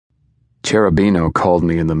Cherubino called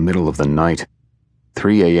me in the middle of the night,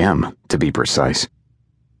 3 a.m. to be precise.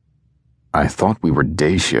 I thought we were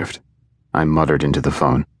day shift, I muttered into the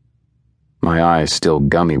phone, my eyes still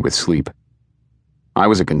gummy with sleep. I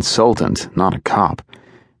was a consultant, not a cop,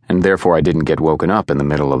 and therefore I didn't get woken up in the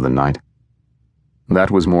middle of the night.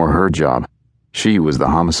 That was more her job. She was the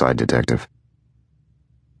homicide detective.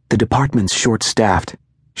 "The department's short-staffed,"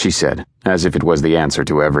 she said, as if it was the answer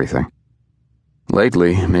to everything.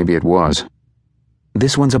 Lately, maybe it was.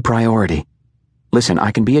 "This one's a priority. Listen,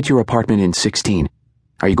 I can be at your apartment in 16.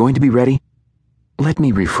 Are you going to be ready? Let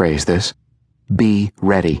me rephrase this. Be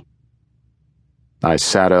ready." I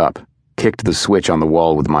sat up, kicked the switch on the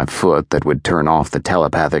wall with my foot that would turn off the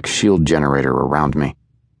telepathic shield generator around me.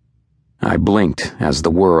 I blinked as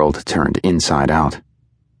the world turned inside out.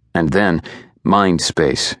 And then, mind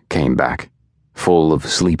space came back, full of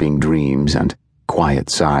sleeping dreams and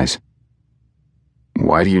quiet sighs.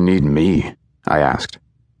 "Why do you need me?" I asked.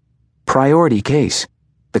 "Priority case.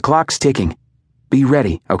 The clock's ticking. Be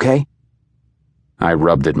ready, okay?" I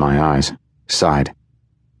rubbed at my eyes, sighed.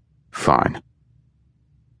 "Fine."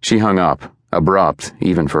 She hung up, abrupt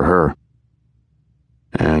even for her.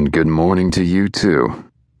 "And good morning to you too,"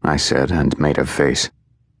 I said and made a face.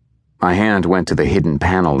 My hand went to the hidden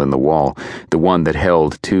panel in the wall, the one that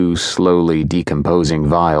held 2 slowly decomposing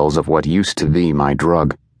vials of what used to be my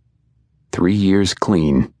drug. 3 years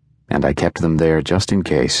clean, and I kept them there just in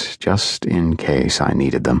case I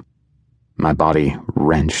needed them. My body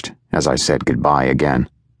wrenched as I said goodbye again.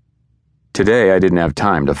 Today I didn't have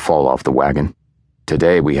time to fall off the wagon.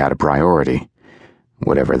 Today we had a priority,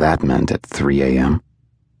 whatever that meant at 3 a.m.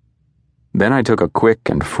 Then I took a quick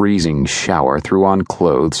and freezing shower, threw on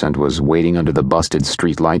clothes, and was waiting under the busted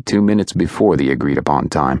streetlight 2 minutes before the agreed-upon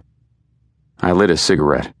time. I lit a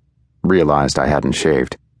cigarette, realized I hadn't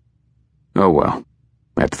shaved. Oh well,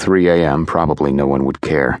 at 3 a.m. probably no one would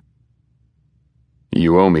care.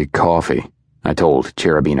 "You owe me coffee," I told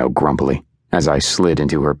Cherubino grumpily, as I slid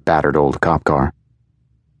into her battered old cop car.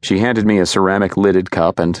 She handed me a ceramic-lidded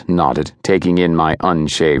cup and nodded, taking in my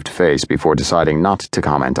unshaved face before deciding not to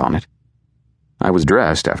comment on it. I was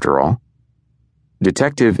dressed, after all.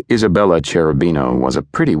 Detective Isabella Cherubino was a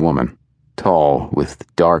pretty woman, tall, with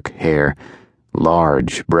dark hair,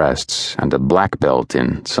 large breasts, and a black belt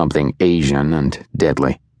in something Asian and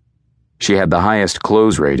deadly. She had the highest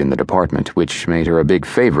close rate in the department, which made her a big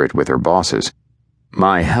favorite with her bosses.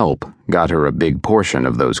 My help got her a big portion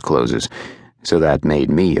of those closes, so that made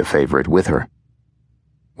me a favorite with her.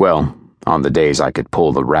 Well, on the days I could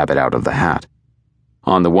pull the rabbit out of the hat.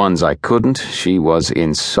 On the ones I couldn't, she was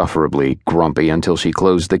insufferably grumpy until she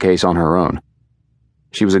closed the case on her own.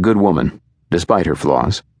 She was a good woman, despite her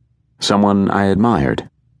flaws. Someone I admired,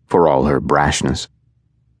 for all her brashness.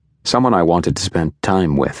 Someone I wanted to spend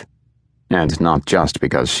time with. And not just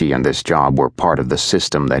because she and this job were part of the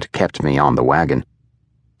system that kept me on the wagon,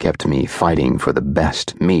 kept me fighting for the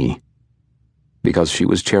best me. Because she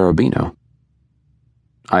was Cherubino.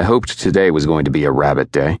 I hoped today was going to be a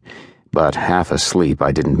rabbit day, but half asleep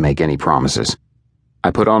I didn't make any promises.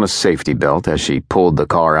 I put on a safety belt as she pulled the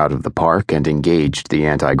car out of the park and engaged the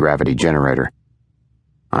anti-gravity generator.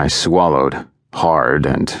 I swallowed hard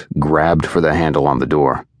and grabbed for the handle on the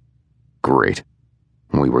door. Great.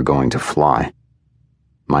 We were going to fly.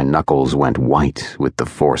 My knuckles went white with the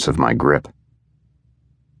force of my grip.